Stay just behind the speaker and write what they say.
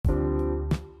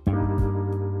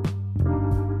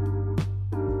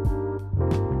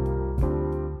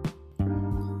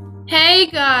Hey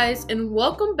guys, and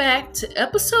welcome back to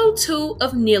episode 2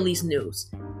 of Neely's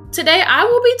News. Today I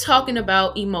will be talking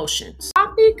about emotions.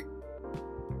 Topic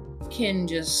can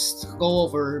just go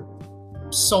over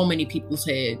so many people's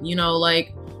head.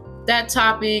 That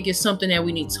topic is something that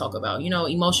we need to talk about.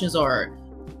 Emotions are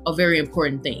a very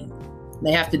important thing.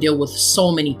 They have to deal with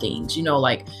so many things,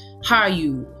 like how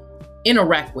you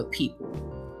interact with people,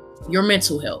 your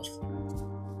mental health,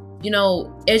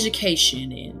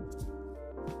 education, and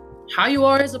how you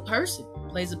are as a person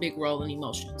plays a big role in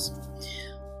emotions.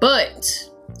 But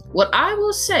what I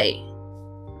will say,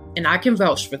 and I can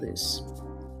vouch for this,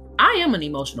 I am an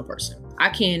emotional person. I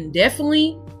can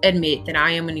definitely admit that I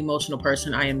am an emotional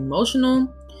person. I am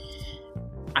emotional.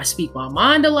 I speak my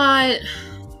mind a lot.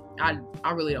 I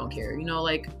really don't care.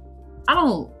 I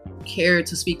don't care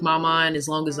to speak my mind as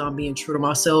long as I'm being true to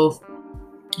myself.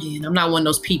 And I'm not one of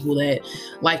those people that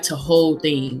like to hold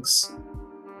things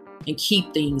and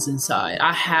keep things inside.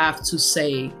 I have to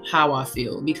say how I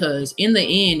feel, because in the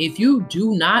end, if you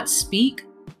do not speak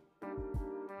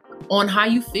on how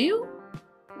you feel,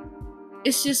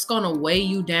 it's just gonna weigh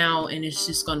you down and it's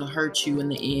just gonna hurt you in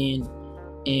the end,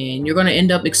 and you're gonna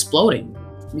end up exploding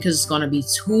because it's gonna be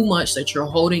too much that you're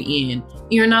holding in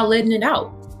and you're not letting it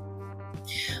out.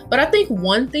 But I think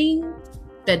one thing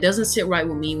that doesn't sit right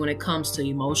with me when it comes to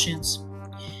emotions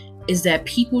is that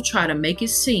people try to make it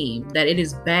seem that it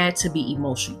is bad to be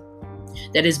emotional,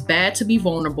 that it's bad to be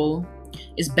vulnerable,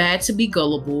 it's bad to be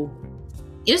gullible.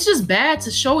 It's just bad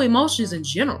to show emotions in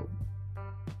general.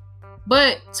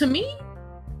 But to me,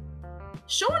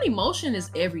 showing emotion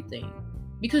is everything,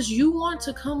 because you want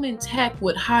to come intact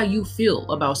with how you feel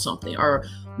about something or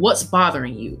what's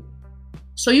bothering you,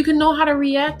 so you can know how to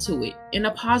react to it in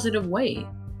a positive way.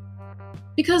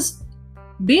 Because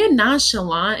being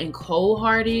nonchalant and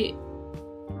cold-hearted,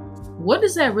 what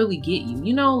does that really get you?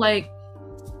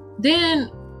 Then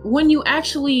when you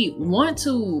actually want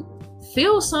to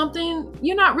feel something,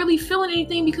 you're not really feeling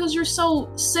anything because you're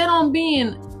so set on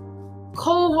being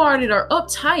cold-hearted or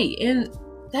uptight, and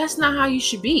that's not how you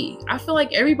should be. I feel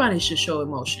like everybody should show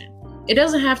emotion. It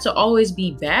doesn't have to always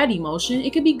be bad emotion.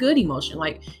 It could be good emotion,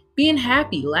 like being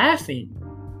happy, laughing,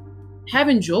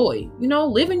 having joy,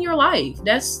 living your life.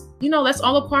 That's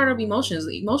all a part of emotions.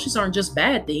 Emotions aren't just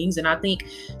bad things. And I think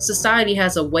society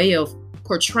has a way of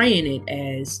portraying it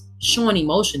as showing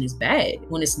emotion is bad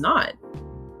when it's not.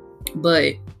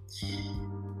 But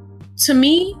to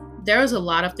me, there's a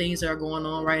lot of things that are going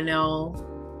on right now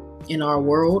in our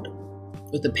world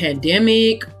with the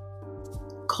pandemic,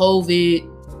 COVID,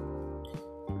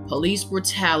 police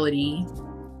brutality,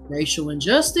 racial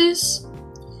injustice.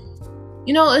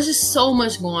 It's just so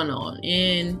much going on.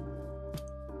 And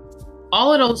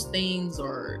all of those things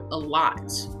are a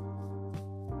lot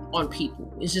on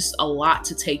people. It's just a lot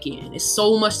to take in. It's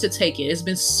so much to take in. It's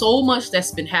been so much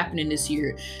that's been happening this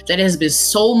year that has been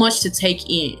so much to take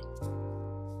in.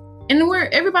 And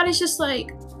where everybody's just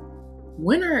like,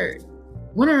 when are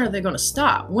they going to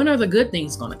stop? When are the good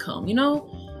things going to come?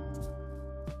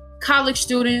 College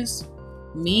students,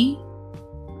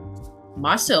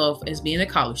 myself as being a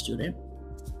college student,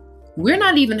 we're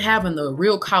not even having the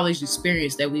real college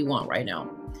experience that we want right now.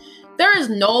 There is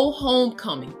no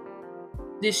homecoming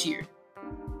this year.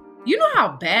 You know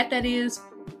how bad that is?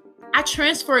 I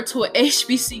transferred to an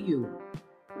HBCU,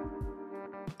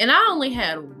 and I only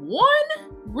had one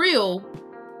real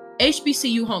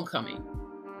HBCU homecoming.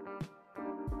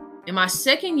 In my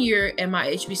second year at my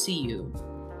HBCU,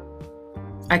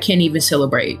 I can't even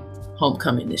celebrate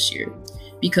homecoming this year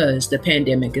because the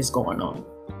pandemic is going on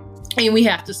and we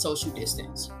have to social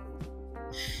distance.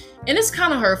 And it's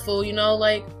kind of hurtful,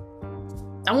 I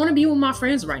want to be with my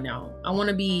friends right now. I want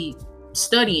to be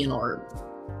studying or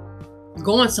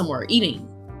going somewhere, eating,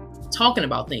 talking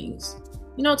about things,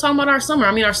 talking about our summer.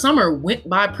 Our summer went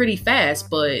by pretty fast,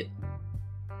 but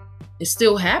it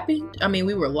still happened.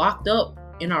 We were locked up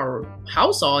in our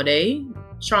house all day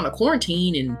trying to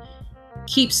quarantine and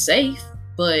keep safe,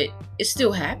 but it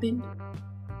still happened.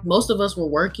 Most of us were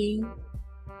working.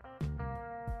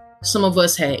 Some of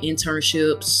us had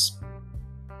internships.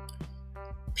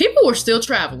 People were still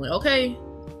traveling, okay?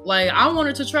 I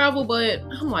wanted to travel, but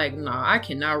I'm like, nah, I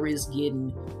cannot risk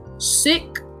getting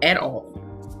sick at all.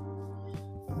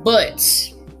 But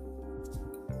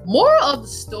moral of the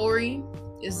story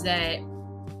is that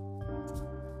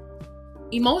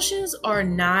emotions are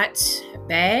not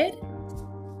bad,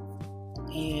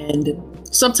 and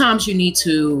sometimes you need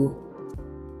to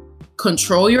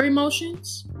control your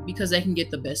emotions because they can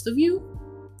get the best of you.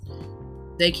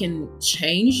 They can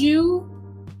change you,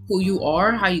 who you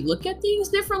are, how you look at things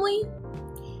differently.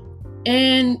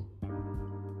 And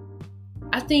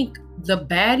I think the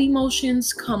bad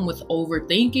emotions come with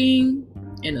overthinking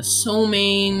and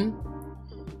assuming,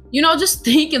 just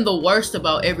thinking the worst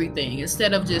about everything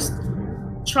instead of just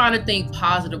trying to think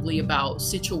positively about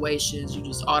situations. You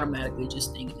just automatically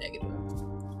just think negative.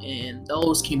 And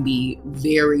those can be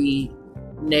very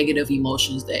negative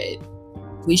emotions that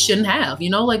we shouldn't have.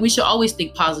 We should always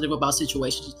think positive about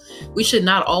situations. We should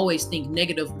not always think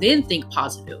negative, then think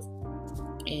positive.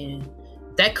 And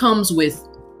that comes with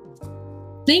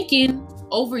thinking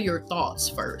over your thoughts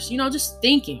first. Just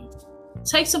thinking.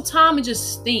 Take some time and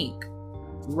just think.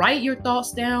 Write your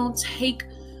thoughts down. Take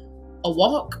a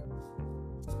walk.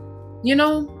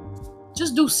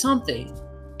 Just do something.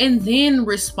 And then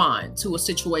respond to a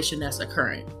situation that's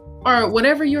occurring. Or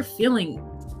whatever you're feeling.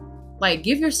 Like,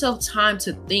 give yourself time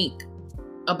to think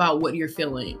about what you're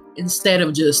feeling instead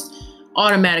of just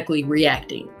automatically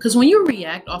reacting. Because when you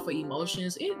react off of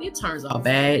emotions, it turns out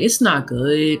bad. It's not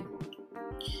good.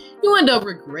 You end up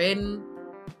regretting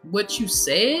what you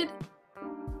said,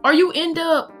 or you end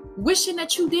up wishing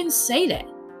that you didn't say that,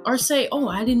 or say, oh,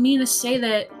 I didn't mean to say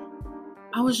that.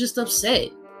 I was just upset.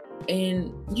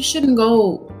 And you shouldn't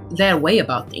go that way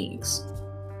about things.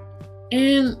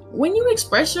 And when you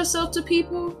express yourself to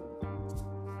people,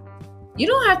 you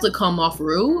don't have to come off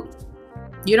rude.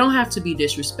 You don't have to be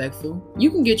disrespectful. You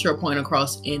can get your point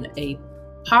across in a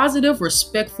positive,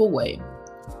 respectful way.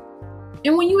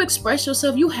 And when you express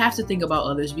yourself, you have to think about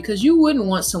others, because you wouldn't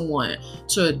want someone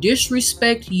to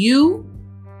disrespect you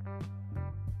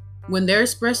when they're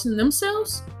expressing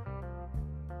themselves.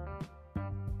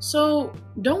 So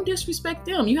don't disrespect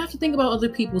them. You have to think about other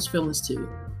people's feelings too.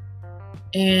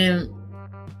 And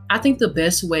I think the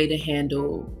best way to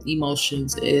handle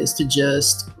emotions is to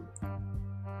just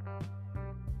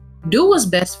do what's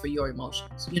best for your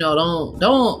emotions.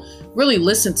 Don't really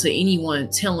listen to anyone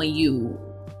telling you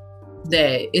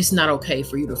that it's not okay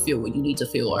for you to feel what you need to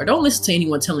feel, or don't listen to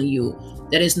anyone telling you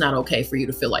that it's not okay for you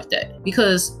to feel like that,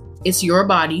 because it's your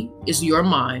body, it's your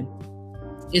mind,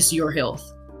 it's your health.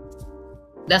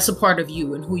 That's a part of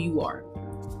you and who you are.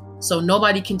 So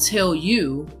nobody can tell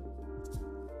you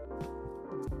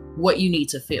what you need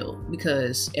to feel,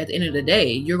 because at the end of the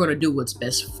day, you're going to do what's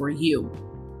best for you.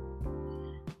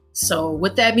 So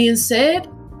with that being said,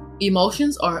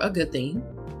 emotions are a good thing,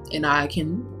 and I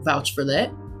can vouch for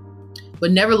that.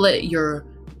 But never let your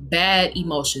bad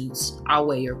emotions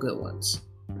outweigh your good ones,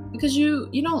 because you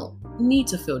don't need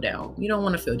to feel down. You don't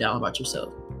want to feel down about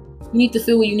yourself. You need to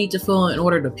feel what you need to feel in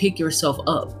order to pick yourself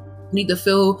up. You need to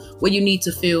feel what you need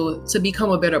to feel to become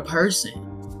a better person.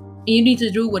 And you need to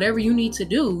do whatever you need to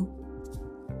do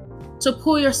to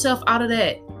pull yourself out of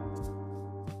that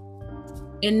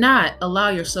and not allow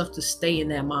yourself to stay in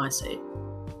that mindset.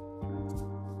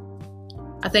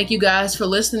 I thank you guys for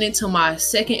listening to my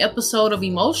second episode of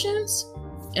Emotions,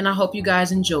 and I hope you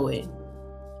guys enjoy it.